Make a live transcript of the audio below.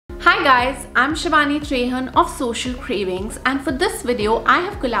Hi guys, I'm Shivani Trehan of Social Cravings, and for this video I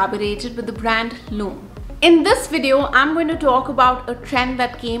have collaborated with the brand Loom. In this video I'm going to talk about a trend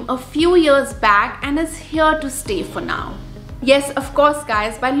that came a few years back and is here to stay for now. Yes, of course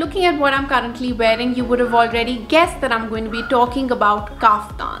guys, by looking at what I'm currently wearing you would have already guessed that I'm going to be talking about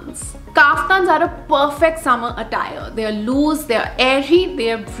kaftans. Kaftans are a perfect summer attire. They are loose, they are airy,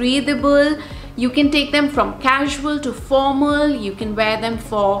 they are breathable. You can take them from casual to formal. You can wear them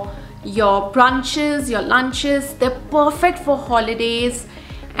for your brunches, your lunches. They're perfect for holidays,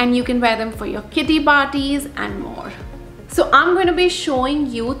 and you can wear them for your kiddie parties and more. So I'm going to be showing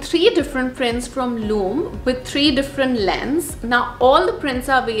you 3 different prints from Loom with 3 different lengths. Now all the prints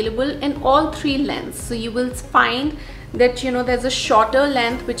are available in all 3 lengths. So you will find that there's a shorter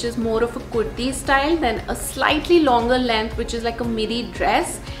length which is more of a kurti style, then a slightly longer length which is like a midi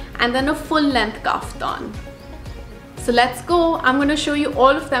dress, and then a full length kaftan. So let's go. I'm going to show you all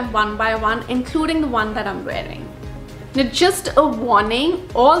of them one by one, including the one that I'm wearing. Now just a warning,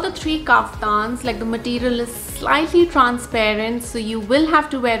 all the 3 kaftans, like the material is slightly transparent, so you will have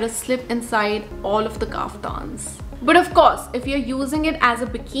to wear a slip inside all of the kaftans. But of course, if you're using it as a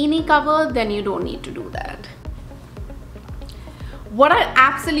bikini cover, then you don't need to do that. What I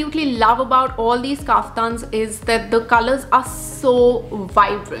absolutely love about all these kaftans is that the colors are so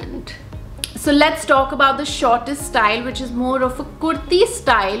vibrant. So let's talk about the shortest style, which is more of a kurti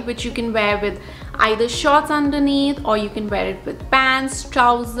style, which you can wear with either shorts underneath, or you can wear it with pants,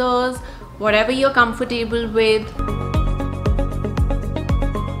 trousers, whatever you're comfortable with.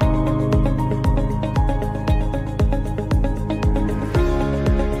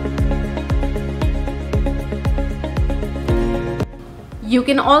 You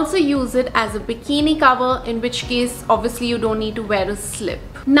can also use it as a bikini cover, in which case obviously you don't need to wear a slip.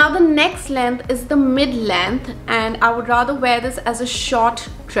 Now the next length is the mid length, and I would rather wear this as a short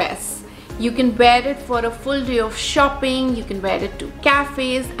dress. You can wear it for a full day of shopping, you can wear it to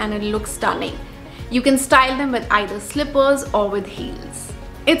cafes, and it looks stunning. You can style them with either slippers or with heels.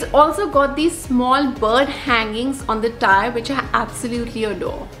 It's also got these small bird hangings on the tie, which I absolutely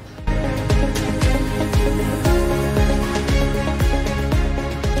adore.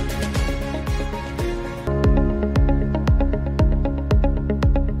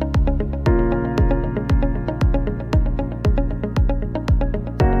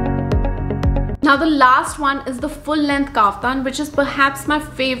 Now the last one is the full length kaftan, which is perhaps my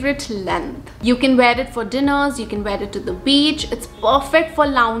favorite length. You can wear it for dinners, you can wear it to the beach. It's perfect for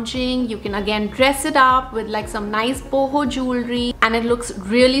lounging. You can again dress it up with like some nice boho jewelry, and it looks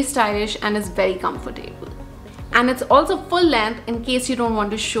really stylish and is very comfortable. And it's also full length in case you don't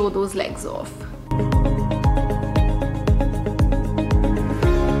want to show those legs off.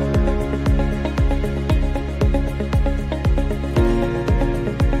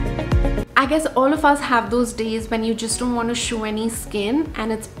 I guess all of us have those days when you just don't want to show any skin,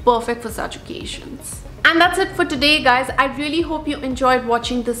 and it's perfect for such occasions. And that's it for today guys. I really hope you enjoyed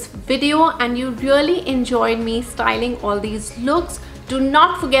watching this video and you really enjoyed me styling all these looks. Do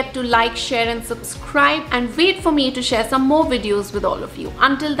not forget to like, share and subscribe, and wait for me to share some more videos with all of you.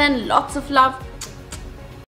 Until then, lots of love.